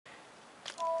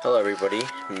Hello everybody,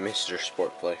 Mr.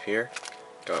 Sportlife here.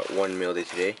 Got one mail day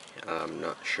today. I'm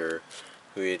not sure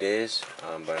who it is,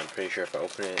 but I'm pretty sure if I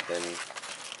open it, then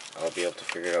I'll be able to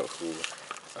figure out who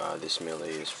this mail day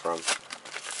is from.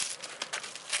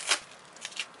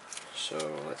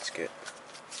 So let's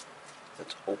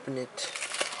open it.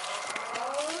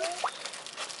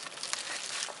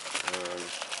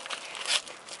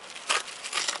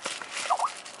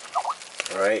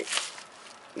 Alright,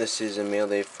 this is a mail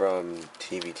day from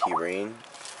tvtvrain,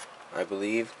 I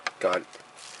believe. Got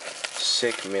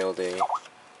sick mail day.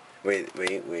 Wait.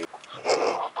 Hey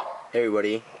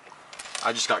everybody,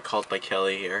 I just got called by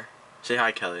Kelly here. Say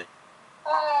hi, Kelly.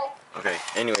 Hi. Okay,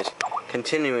 anyways,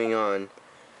 continuing on.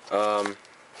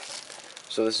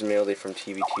 So this is mail day from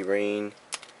tvtvrain.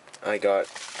 I got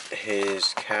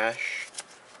his cash,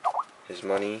 his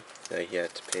money that he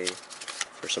had to pay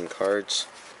for some cards.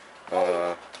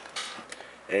 And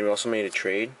he also made a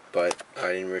trade, but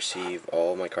I didn't receive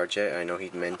all my cards yet. I know he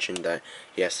mentioned that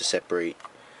he has to separate.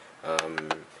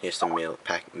 He has to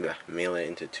mail it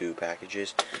into 2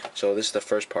 packages. So this is the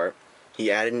first part. He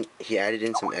added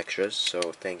in some extras.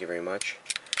 So thank you very much.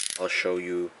 I'll show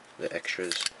you the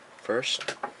extras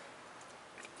first.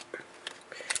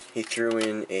 He threw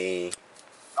in a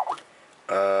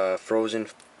frozen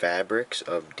fabrics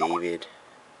of David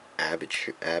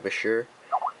Abisher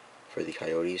for the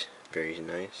Coyotes, very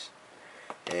nice,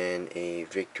 and a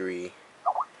victory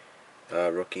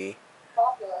rookie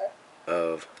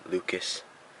of Lucas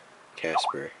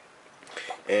Casper.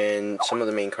 And some of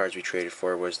the main cards we traded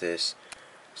for was this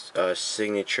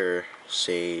signature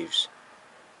saves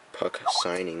puck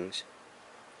signings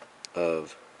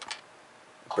of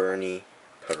Bernie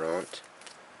Parent,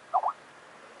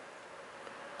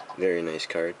 very nice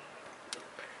card.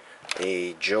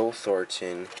 A Joe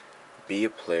Thornton Be a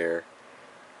Player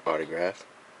autograph,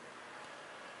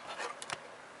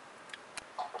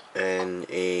 and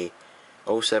a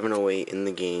 07-08 in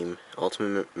the game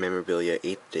Ultimate Memorabilia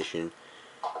 8th edition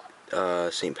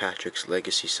St. Patrick's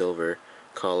Legacy Silver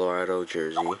Colorado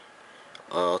jersey,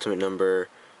 ultimate number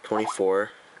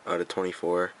 24 out of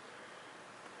 24,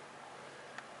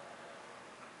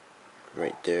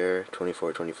 right there,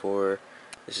 24.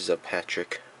 This is a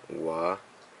Patrick Waugh,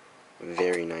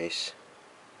 very nice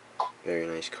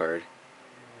card.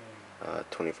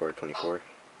 24,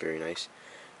 very nice.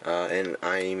 And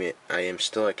I am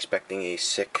still expecting a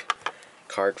sick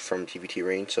card from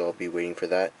tvtvrain, so I'll be waiting for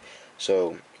that.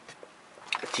 So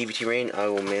tvtvrain, I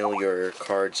will mail your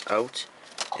cards out,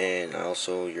 and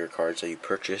also your cards that you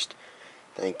purchased.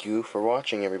 Thank you for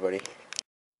watching, everybody.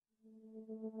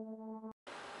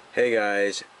 Hey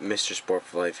guys, Mr.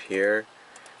 Sportlife here.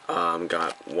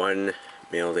 Got one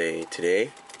mail day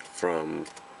today from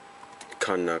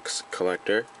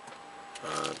canuckscollector.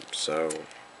 So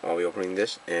I'll be opening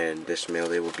this, and this mail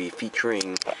day will be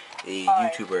featuring a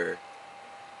YouTuber.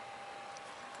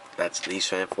 That's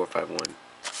LeafsFan451.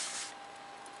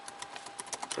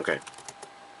 Okay.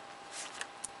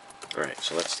 Alright,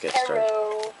 so let's get started.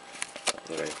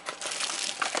 Okay.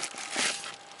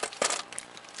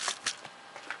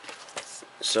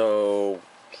 So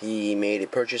he made a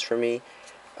purchase for me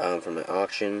from an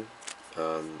auction,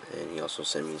 and he also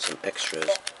sent me some extras.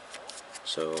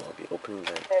 So I'll be opening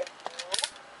that.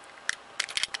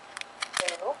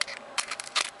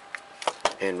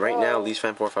 And right now,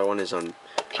 LeafsFan451 is on.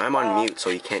 I'm on mute, so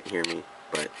he can't hear me,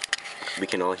 but we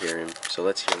can all hear him. So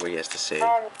let's hear what he has to say.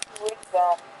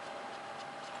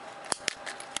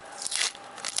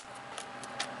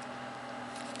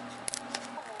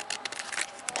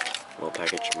 Well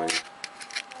packaged money.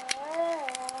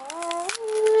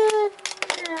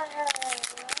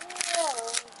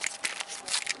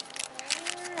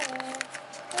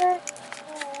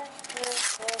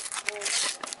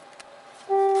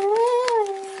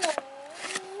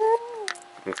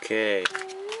 Okay.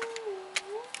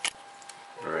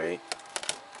 Alright.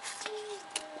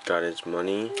 Got his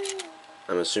money.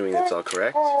 I'm assuming that's all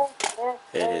correct.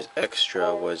 And his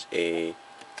extra was a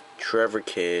Trevor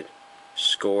Kidd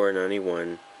Score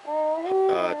 91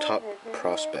 top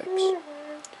prospects.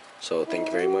 So thank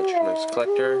you very much,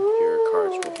 Canuckscollector. Your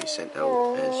cards will be sent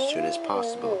out as soon as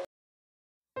possible.